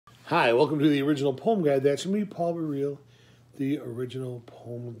Hi, welcome to the original poem guide. That's me, Paul Barile, the original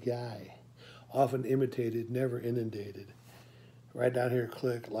poem guy. Often imitated, never inundated. Right down here,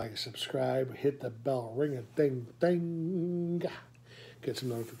 click like, subscribe, hit the bell, ring a ding, ding. Get some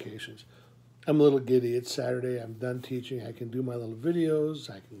notifications. I'm a little giddy. It's Saturday. I'm done teaching. I can do my little videos.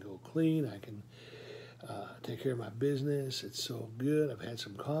 I can go clean. I can take care of my business. It's so good. I've had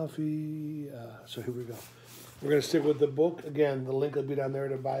some coffee. So here we go. We're going to stick with the book. Again, the link will be down there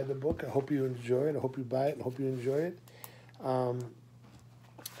to buy the book. I hope you enjoy it. I hope you buy it. I hope you enjoy it.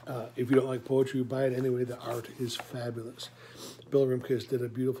 If you don't like poetry, you buy it anyway. The art is fabulous. Bill Rimkus did a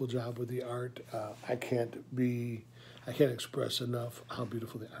beautiful job with the art. I can't express enough how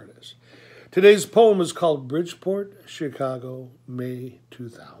beautiful the art is. Today's poem is called Bridgeport, Chicago, May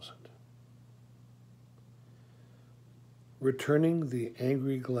 2000. Returning the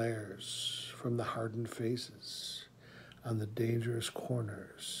angry glares from the hardened faces on the dangerous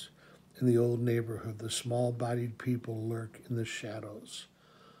corners in the old neighborhood, the small-bodied people lurk in the shadows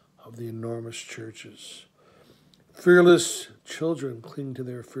of the enormous churches. Fearless children cling to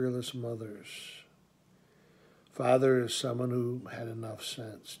their fearless mothers. Father is someone who had enough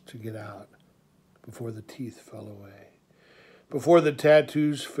sense to get out before the teeth fell away, before the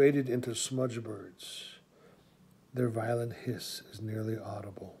tattoos faded into smudge-birds. Their violent hiss is nearly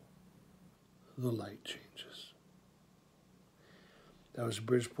audible. The light changes. That was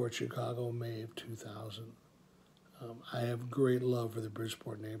Bridgeport, Chicago, May of 2000. I have great love for the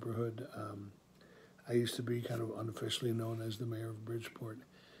Bridgeport neighborhood. I used to be kind of unofficially known as the mayor of Bridgeport.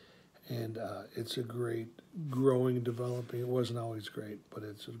 And it's a great growing, developing, it wasn't always great, but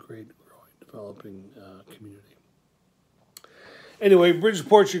it's a great growing, developing community. Anyway,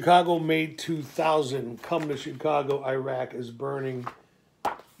 Bridgeport, Chicago, May 2000. Come to Chicago, Iraq is burning.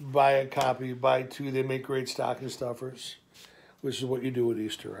 Buy a copy, buy two. They make great stocking stuffers, which is what you do at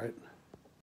Easter, right?